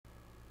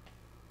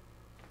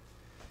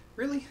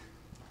Really?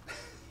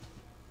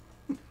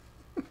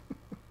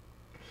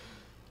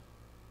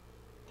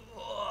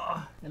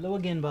 Hello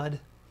again, bud.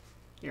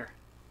 Here.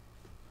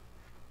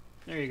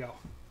 There you go.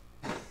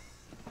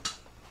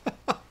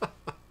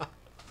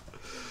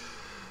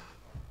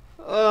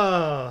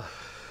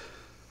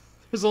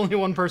 There's only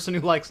one person who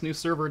likes new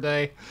server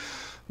day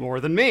more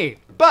than me.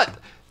 But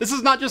this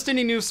is not just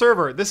any new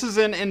server. This is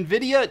an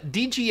NVIDIA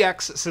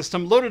DGX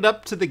system loaded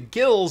up to the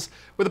gills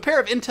with a pair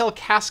of Intel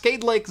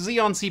Cascade Lake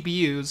Xeon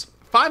CPUs,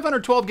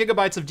 512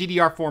 gigabytes of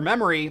DDR4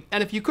 memory,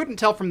 and if you couldn't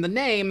tell from the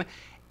name,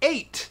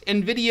 8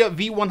 NVIDIA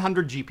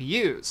V100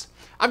 GPUs.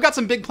 I've got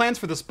some big plans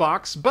for this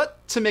box,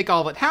 but to make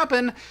all of it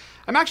happen,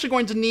 I'm actually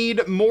going to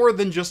need more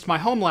than just my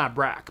home lab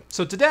rack.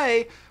 So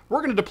today, we're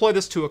going to deploy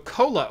this to a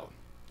colo.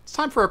 It's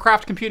time for a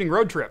craft computing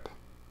road trip.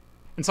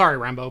 And sorry,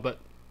 Rambo, but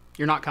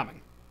you're not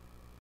coming.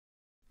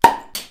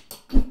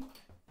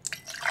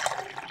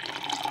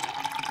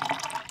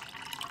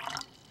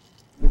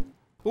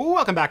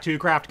 Welcome back to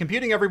Craft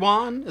Computing,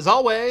 everyone. As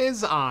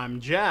always, I'm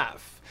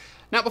Jeff.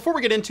 Now, before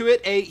we get into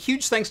it, a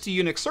huge thanks to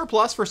Unix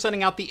Surplus for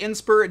sending out the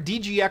Inspur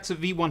DGX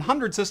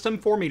V100 system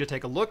for me to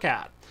take a look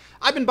at.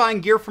 I've been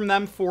buying gear from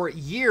them for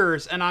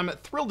years, and I'm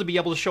thrilled to be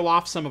able to show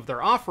off some of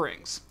their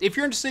offerings. If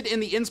you're interested in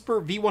the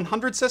Inspur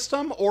V100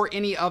 system, or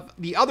any of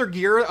the other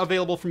gear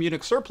available from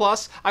Unix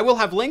Surplus, I will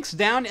have links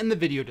down in the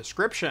video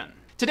description.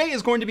 Today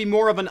is going to be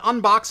more of an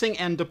unboxing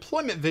and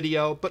deployment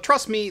video, but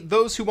trust me,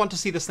 those who want to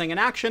see this thing in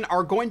action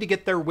are going to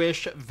get their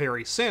wish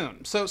very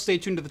soon. So stay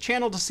tuned to the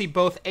channel to see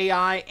both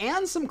AI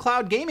and some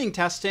cloud gaming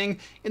testing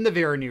in the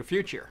very near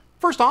future.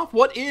 First off,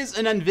 what is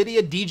an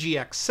NVIDIA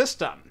DGX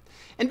system?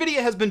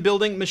 NVIDIA has been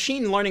building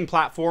machine learning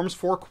platforms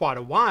for quite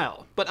a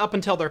while, but up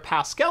until their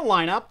Pascal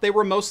lineup, they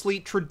were mostly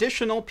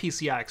traditional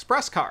PCI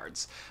Express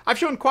cards. I've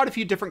shown quite a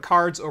few different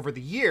cards over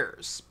the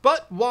years,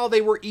 but while they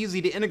were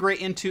easy to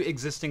integrate into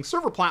existing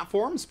server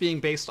platforms,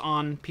 being based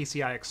on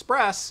PCI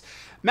Express,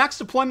 max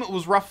deployment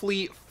was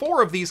roughly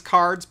 4 of these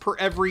cards per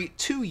every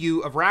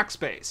 2U of rack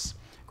space.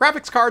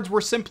 Graphics cards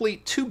were simply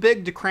too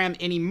big to cram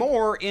any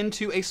more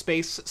into a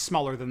space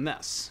smaller than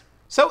this.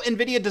 So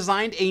NVIDIA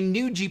designed a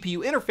new GPU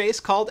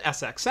interface called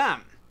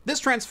SXM.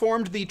 This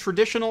transformed the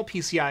traditional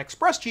PCI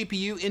Express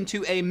GPU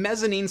into a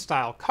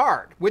mezzanine-style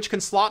card, which can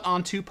slot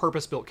onto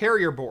purpose-built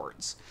carrier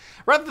boards.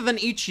 Rather than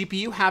each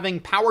GPU having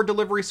power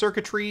delivery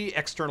circuitry,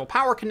 external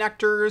power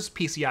connectors,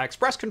 PCI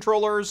Express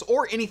controllers,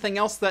 or anything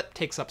else that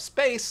takes up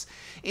space,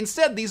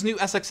 instead these new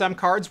SXM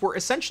cards were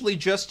essentially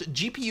just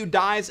GPU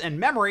dies and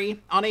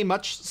memory on a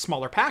much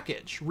smaller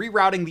package,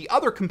 rerouting the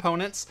other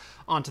components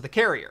onto the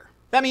carrier.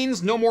 That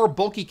means no more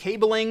bulky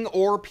cabling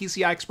or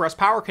PCI Express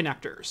power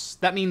connectors.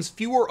 That means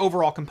fewer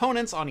overall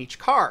components on each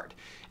card.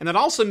 And that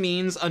also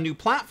means a new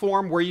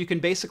platform where you can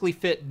basically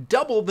fit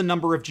double the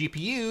number of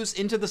GPUs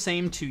into the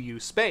same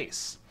 2U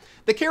space.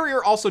 The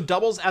carrier also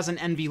doubles as an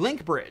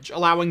NVLink bridge,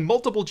 allowing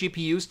multiple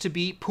GPUs to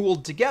be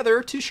pooled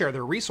together to share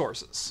their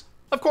resources.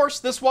 Of course,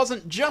 this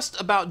wasn't just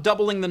about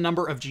doubling the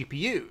number of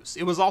GPUs.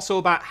 It was also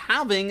about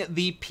having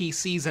the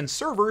PCs and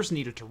servers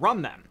needed to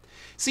run them.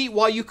 See,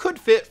 while you could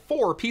fit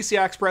 4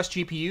 PCI Express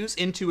GPUs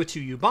into a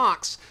 2U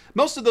box,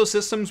 most of those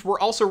systems were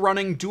also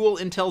running dual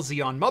Intel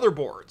Xeon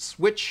motherboards,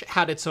 which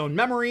had its own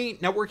memory,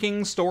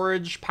 networking,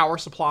 storage, power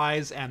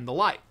supplies, and the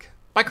like.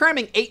 By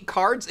cramming 8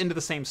 cards into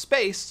the same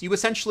space, you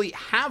essentially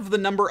have the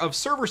number of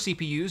server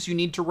CPUs you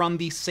need to run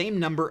the same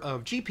number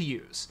of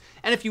GPUs.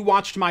 And if you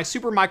watched my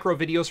Supermicro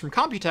videos from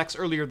Computex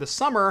earlier this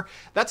summer,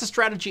 that's a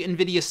strategy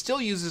NVIDIA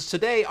still uses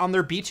today on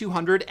their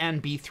B200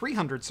 and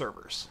B300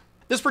 servers.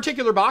 This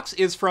particular box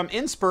is from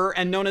Inspur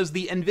and known as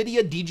the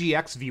NVIDIA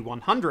DGX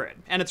V100,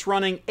 and it's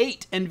running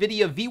 8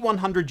 NVIDIA V100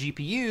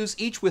 GPUs,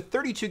 each with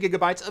 32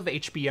 gigabytes of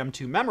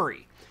HBM2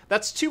 memory.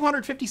 That's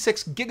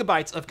 256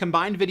 gigabytes of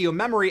combined video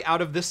memory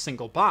out of this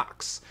single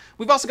box.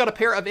 We've also got a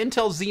pair of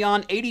Intel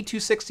Xeon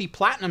 8260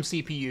 Platinum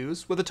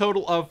CPUs with a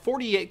total of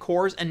 48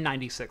 cores and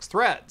 96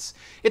 threads.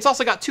 It's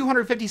also got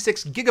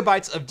 256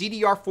 gigabytes of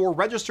DDR4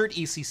 registered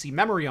ECC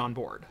memory on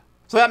board.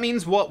 So that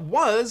means what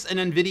was an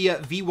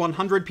NVIDIA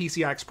V100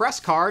 PCI Express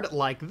card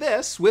like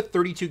this, with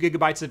 32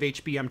 gigabytes of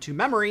HBM2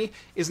 memory,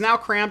 is now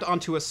crammed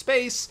onto a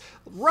space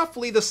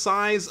roughly the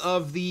size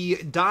of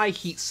the die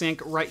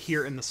heatsink right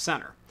here in the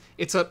center.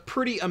 It's a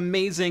pretty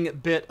amazing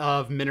bit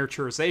of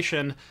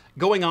miniaturization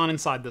going on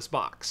inside this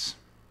box.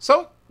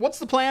 So, what's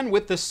the plan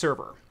with this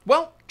server?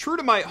 Well, true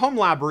to my home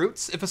lab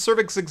roots, if a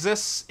service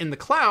exists in the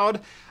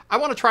cloud, I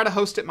want to try to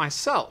host it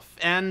myself,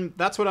 and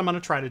that's what I'm going to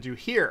try to do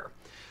here.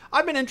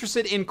 I've been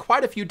interested in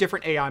quite a few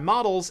different AI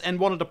models and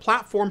wanted a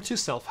platform to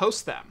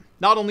self-host them.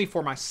 Not only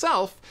for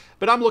myself,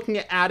 but I'm looking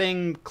at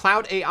adding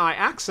Cloud AI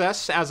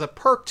access as a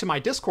perk to my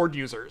Discord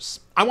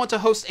users. I want to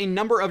host a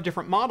number of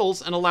different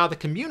models and allow the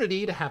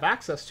community to have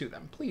access to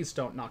them. Please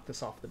don't knock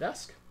this off the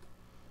desk.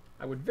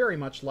 I would very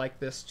much like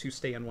this to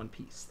stay in one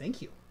piece.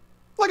 Thank you.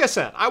 Like I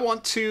said, I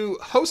want to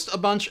host a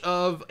bunch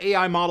of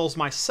AI models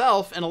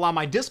myself and allow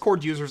my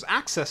Discord users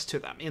access to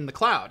them in the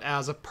cloud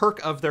as a perk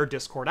of their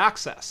Discord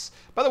access.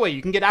 By the way,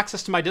 you can get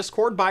access to my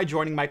Discord by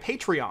joining my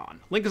Patreon.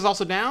 Link is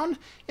also down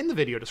in the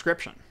video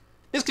description.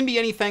 This can be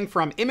anything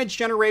from image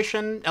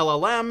generation,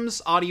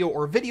 LLMs, audio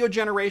or video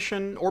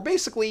generation, or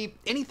basically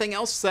anything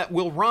else that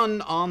will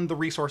run on the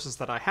resources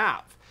that I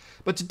have.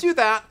 But to do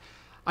that,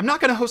 I'm not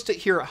going to host it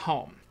here at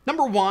home.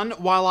 Number one,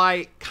 while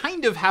I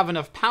kind of have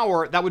enough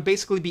power, that would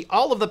basically be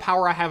all of the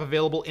power I have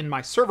available in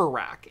my server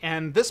rack,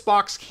 and this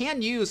box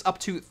can use up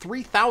to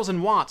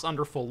 3,000 watts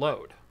under full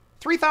load.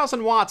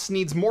 3,000 watts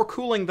needs more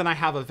cooling than I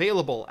have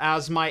available,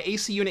 as my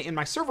AC unit in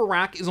my server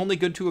rack is only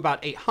good to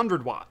about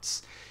 800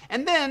 watts.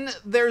 And then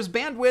there's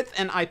bandwidth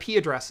and IP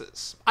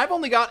addresses. I've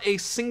only got a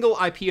single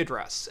IP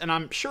address, and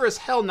I'm sure as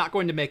hell not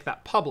going to make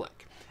that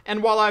public.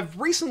 And while I've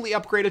recently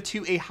upgraded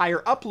to a higher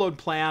upload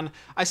plan,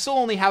 I still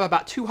only have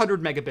about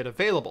 200 megabit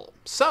available.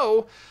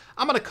 So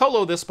I'm going to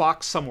colo this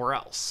box somewhere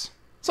else.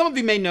 Some of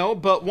you may know,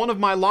 but one of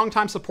my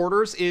longtime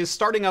supporters is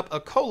starting up a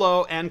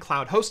colo and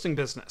cloud hosting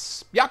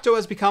business. Yakto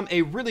has become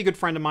a really good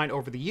friend of mine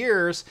over the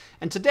years,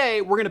 and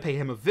today we're going to pay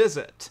him a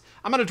visit.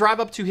 I'm going to drive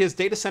up to his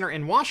data center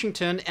in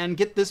Washington and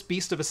get this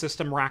beast of a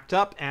system racked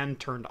up and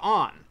turned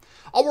on.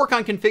 I'll work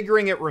on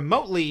configuring it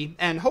remotely,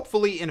 and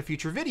hopefully in a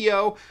future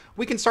video,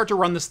 we can start to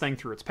run this thing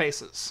through its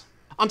paces.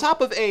 On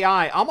top of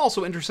AI, I'm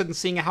also interested in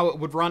seeing how it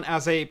would run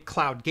as a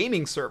cloud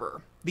gaming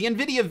server. The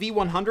NVIDIA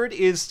V100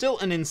 is still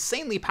an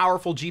insanely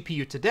powerful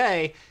GPU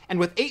today, and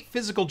with 8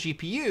 physical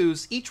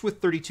GPUs, each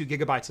with 32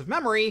 gigabytes of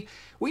memory,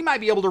 we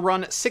might be able to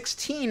run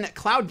 16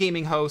 cloud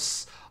gaming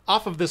hosts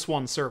off of this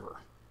one server.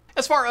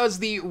 As far as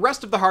the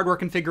rest of the hardware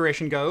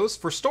configuration goes,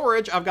 for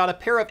storage, I've got a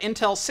pair of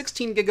Intel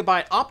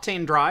 16GB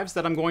Optane drives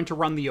that I'm going to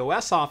run the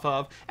OS off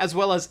of, as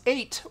well as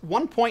 8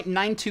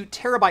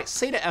 1.92TB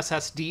SATA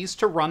SSDs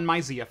to run my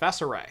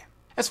ZFS array.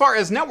 As far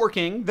as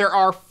networking, there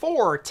are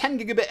 4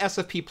 10GB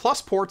SFP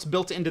Plus ports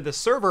built into this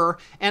server,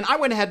 and I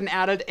went ahead and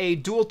added a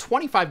dual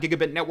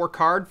 25GB network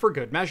card for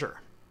good measure.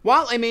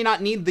 While I may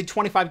not need the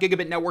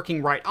 25GB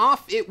networking right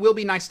off, it will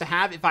be nice to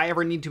have if I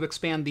ever need to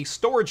expand the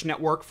storage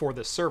network for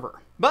this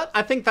server. But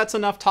I think that's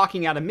enough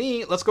talking out of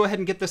me. Let's go ahead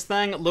and get this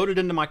thing loaded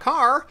into my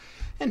car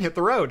and hit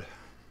the road.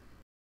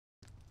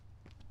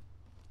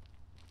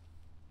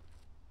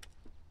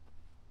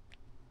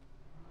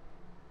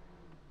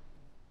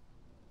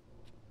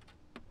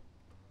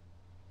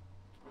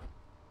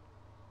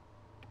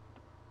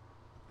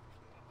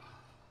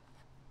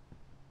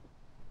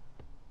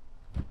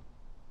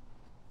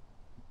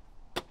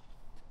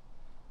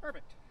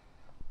 Perfect.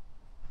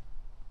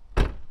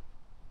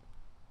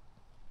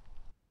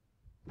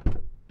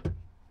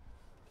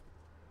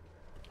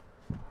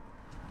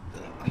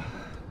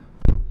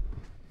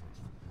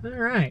 All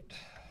right.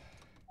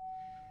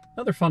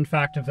 Another fun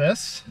fact of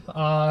this,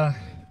 I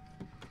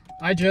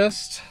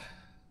just,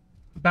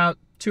 about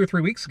 2 or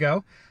 3 weeks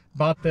ago,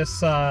 bought this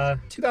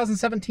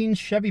 2017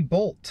 Chevy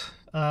Bolt,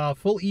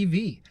 full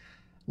EV.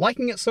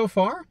 Liking it so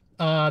far.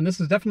 And this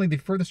is definitely the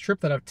furthest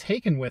trip that I've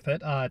taken with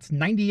it. It's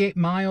 98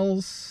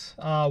 miles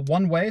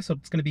one way, so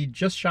it's going to be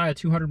just shy of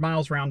 200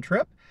 miles round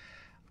trip.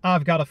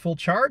 I've got a full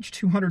charge,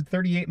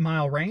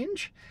 238-mile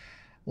range.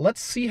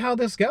 Let's see how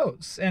this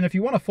goes. And if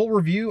you want a full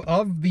review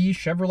of the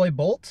Chevrolet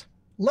Bolt,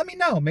 let me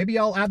know. Maybe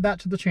I'll add that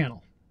to the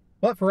channel.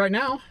 But for right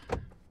now,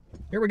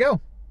 here we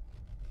go.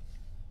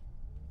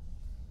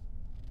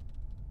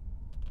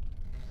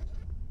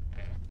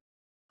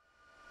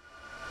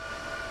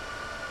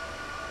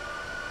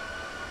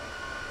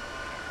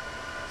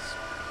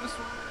 This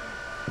one.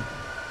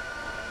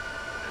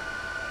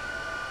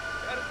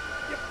 Got it.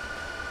 Yep.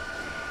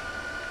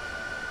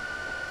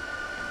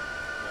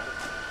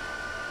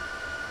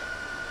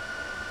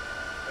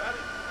 Got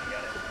it. I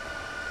got it.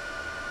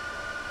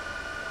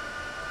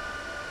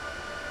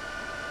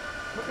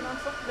 Looking on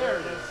something. There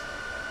it is.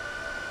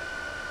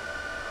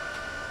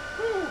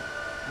 Woo!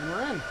 And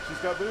we're in. She's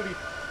got booty.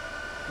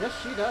 Yes,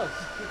 she does.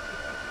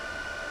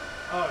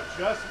 Oh,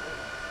 just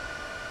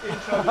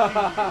inch on the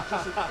PDU.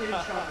 Just an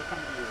inch on the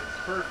PDU.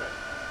 It's perfect.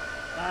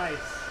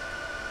 Nice.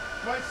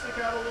 Might stick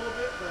out a little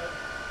bit, but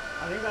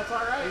I think that's all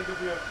right. I think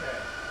it'll be okay.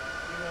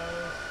 Who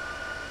knows?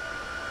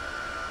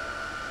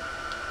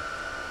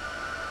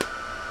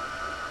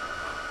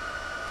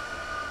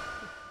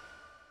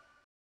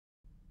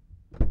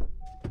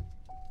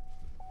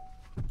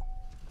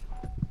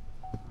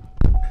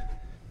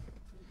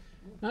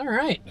 All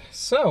right,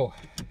 so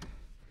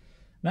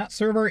that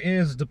server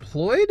is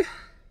deployed.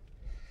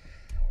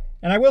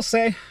 And I will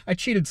say, I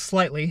cheated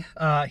slightly.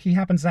 He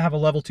happens to have a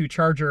level 2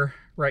 charger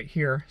right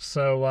here.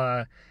 So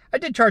I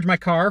did charge my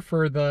car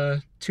for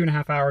the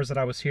 2.5 hours that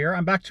I was here.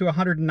 I'm back to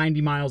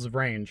 190 miles of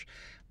range.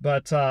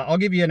 But I'll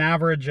give you an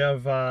average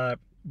of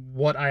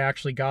what I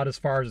actually got as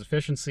far as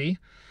efficiency.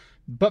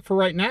 But for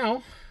right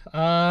now,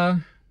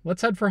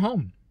 let's head for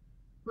home.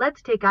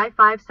 Let's take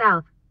I-5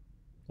 south.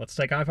 Let's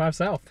take I-5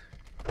 south.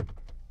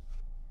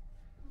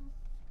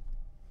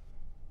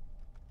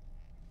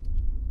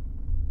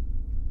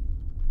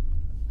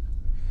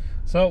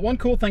 So one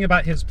cool thing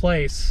about his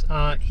place,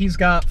 he's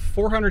got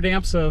 400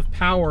 amps of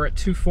power at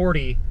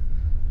 240,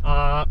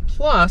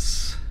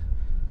 plus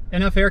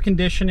enough air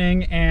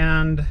conditioning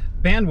and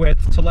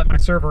bandwidth to let my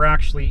server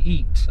actually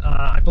eat.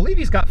 I believe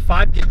he's got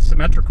 5 gig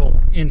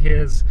symmetrical in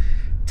his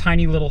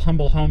tiny little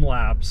humble home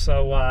lab.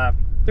 So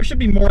there should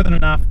be more than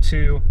enough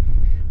to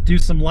do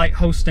some light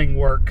hosting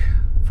work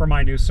for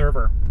my new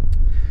server.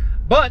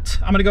 But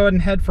I'm gonna go ahead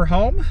and head for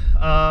home.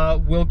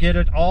 We'll get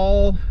it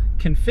all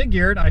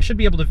configured. I should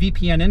be able to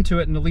VPN into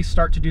it and at least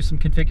start to do some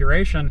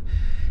configuration.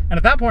 And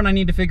at that point, I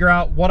need to figure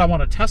out what I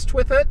want to test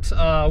with it,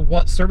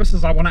 what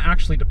services I want to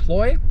actually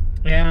deploy,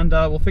 and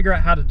we'll figure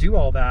out how to do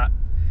all that.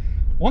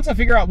 Once I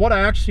figure out what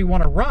I actually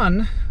want to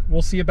run,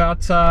 we'll see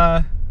about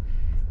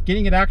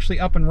getting it actually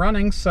up and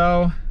running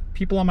so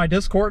people on my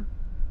Discord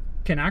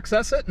can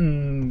access it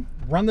and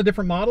run the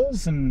different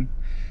models and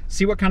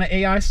see what kind of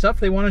AI stuff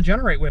they want to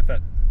generate with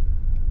it.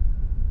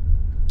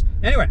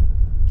 Anyway,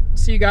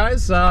 see you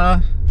guys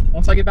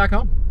once I get back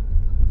home.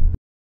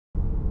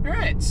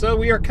 Alright, so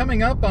we are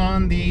coming up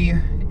on the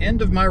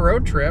end of my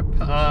road trip.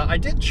 I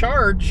did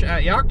charge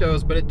at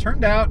Yocto's, but it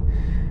turned out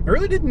I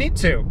really didn't need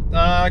to.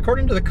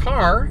 According to the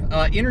car,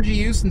 energy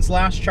use since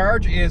last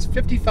charge is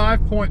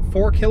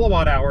 55.4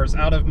 kilowatt hours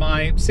out of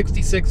my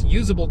 66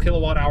 usable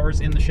kilowatt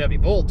hours in the Chevy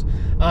Bolt.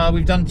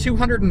 We've done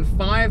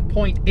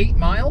 205.8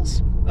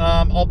 miles.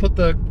 I'll put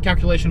the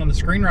calculation on the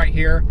screen right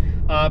here.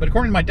 But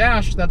according to my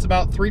dash, that's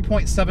about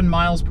 3.7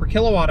 miles per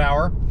kilowatt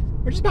hour,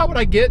 which is about what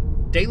I get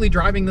daily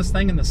driving this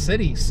thing in the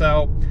city.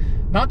 So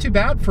not too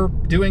bad for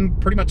doing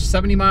pretty much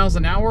 70 miles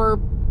an hour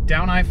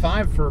down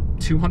I-5 for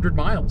 200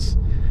 miles.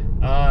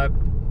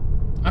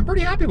 I'm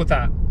pretty happy with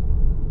that.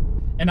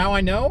 And now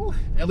I know,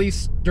 at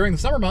least during the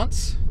summer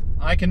months,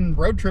 I can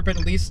road trip it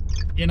at least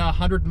in a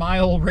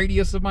 100-mile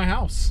radius of my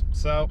house.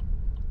 So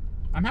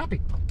I'm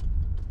happy.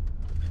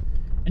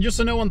 And just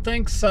so no one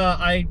thinks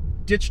I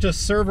ditched a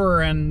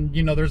server and,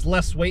 you know, there's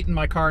less weight in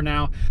my car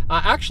now.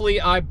 Actually,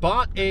 I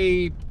bought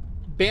a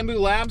Bamboo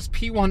Labs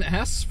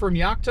P1S from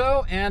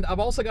Yocto, and I've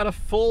also got a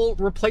full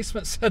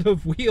replacement set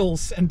of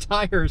wheels and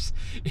tires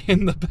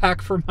in the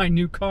back for my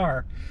new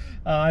car.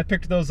 I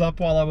picked those up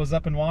while I was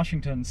up in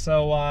Washington.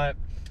 So,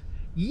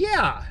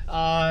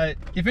 yeah,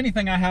 if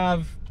anything, I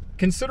have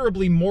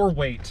considerably more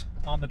weight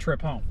on the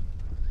trip home.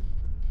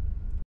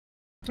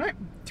 All right,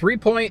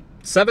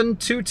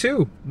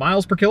 3.722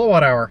 miles per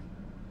kilowatt hour.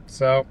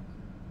 So,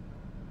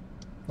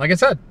 like I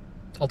said,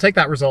 I'll take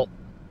that result.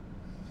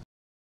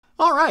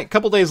 All right, a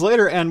couple days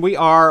later, and we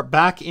are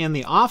back in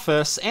the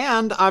office,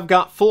 and I've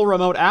got full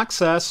remote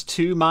access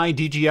to my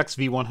DGX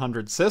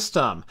V100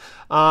 system.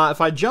 If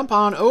I jump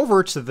on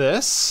over to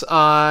this,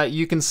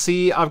 you can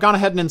see I've gone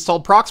ahead and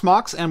installed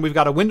Proxmox, and we've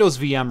got a Windows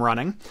VM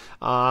running.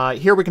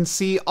 Here we can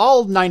see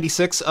all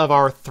 96 of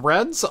our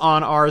threads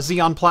on our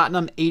Xeon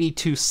Platinum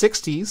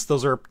 8260s.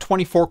 Those are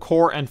 24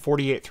 core and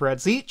 48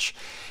 threads each.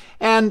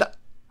 And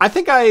I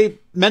think I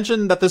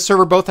mentioned that this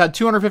server both had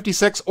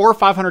 256 or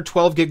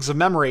 512 gigs of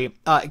memory.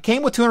 It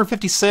came with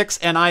 256,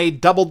 and I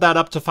doubled that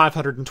up to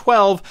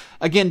 512,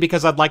 again,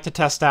 because I'd like to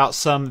test out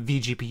some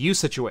vGPU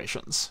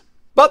situations.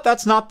 But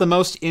that's not the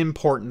most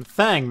important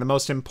thing. The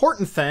most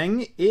important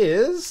thing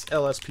is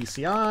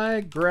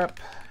LSPCI, grep,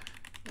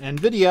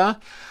 NVIDIA,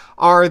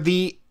 are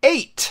the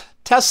 8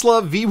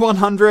 Tesla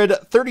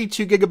V100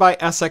 32GB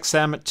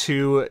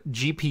SXM2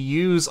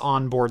 GPUs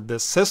on board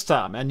this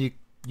system. And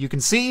you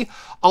can see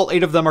all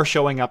 8 of them are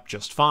showing up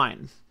just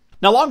fine.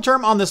 Now, long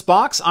term on this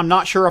box, I'm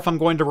not sure if I'm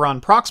going to run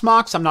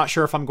Proxmox. I'm not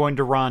sure if I'm going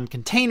to run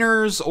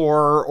containers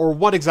or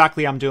what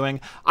exactly I'm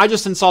doing. I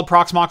just installed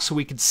Proxmox so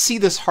we could see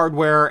this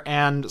hardware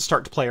and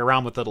start to play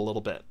around with it a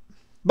little bit.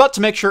 But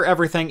to make sure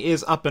everything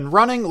is up and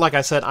running, like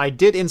I said, I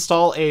did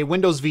install a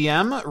Windows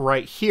VM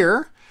right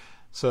here.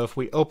 So if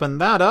we open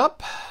that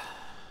up,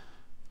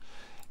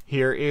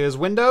 here is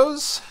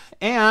Windows.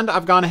 And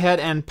I've gone ahead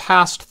and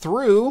passed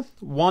through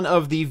one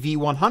of the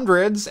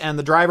V100s, and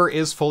the driver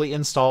is fully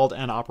installed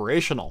and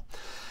operational.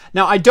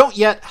 Now, I don't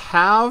yet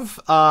have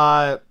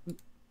Parsec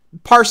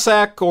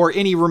or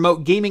any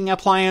remote gaming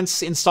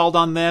appliance installed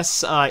on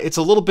this. It's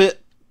a little bit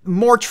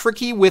more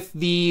tricky with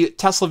the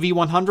Tesla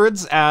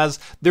V100s as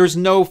there's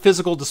no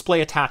physical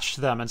display attached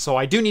to them. And so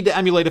I do need to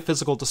emulate a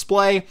physical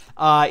display,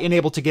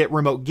 enable to get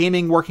remote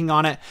gaming working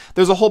on it.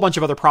 There's a whole bunch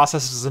of other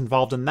processes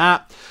involved in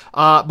that.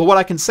 But what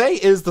I can say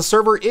is the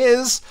server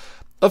is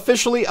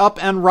officially up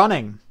and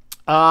running.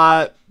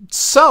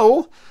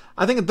 So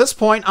I think at this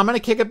point, I'm going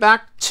to kick it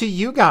back to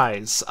you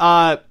guys.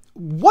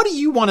 What do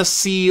you want to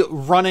see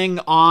running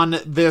on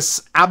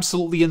this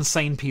absolutely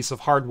insane piece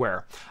of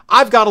hardware?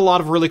 I've got a lot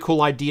of really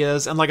cool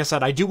ideas, and like I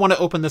said, I do want to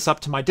open this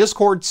up to my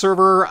Discord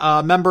server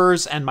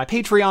members and my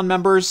Patreon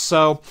members,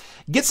 so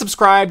get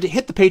subscribed,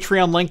 hit the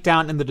Patreon link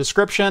down in the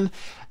description.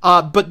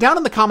 But down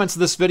in the comments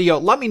of this video,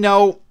 let me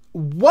know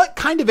what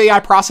kind of AI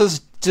processes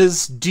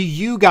do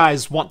you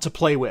guys want to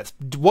play with?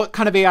 What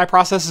kind of AI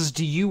processes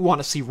do you want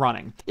to see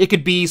running? It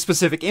could be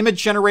specific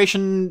image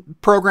generation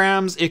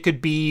programs, it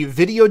could be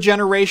video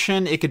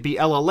generation, it could be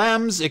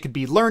LLMs, it could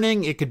be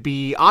learning, it could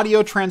be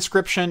audio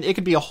transcription, it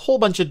could be a whole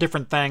bunch of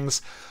different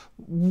things.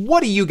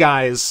 What do you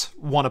guys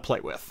want to play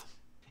with?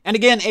 And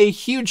again, a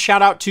huge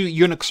shout out to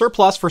Unix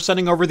Surplus for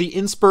sending over the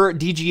Inspur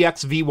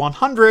DGX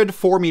V100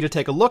 for me to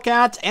take a look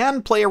at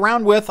and play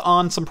around with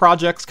on some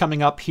projects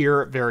coming up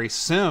here very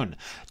soon.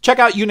 Check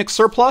out Unix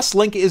Surplus,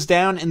 link is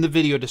down in the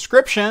video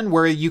description,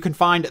 where you can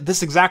find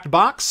this exact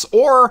box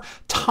or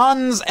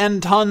tons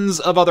and tons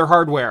of other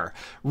hardware.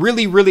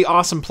 Really, really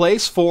awesome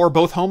place for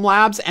both home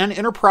labs and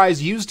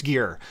enterprise used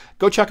gear.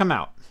 Go check them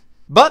out.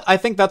 But I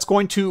think that's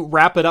going to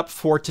wrap it up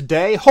for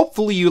today.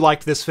 Hopefully you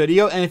liked this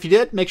video, and if you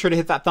did, make sure to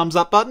hit that thumbs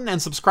up button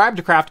and subscribe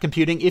to Craft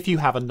Computing if you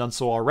haven't done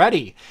so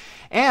already.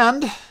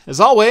 And,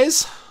 as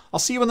always, I'll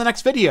see you in the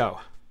next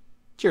video.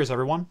 Cheers,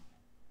 everyone.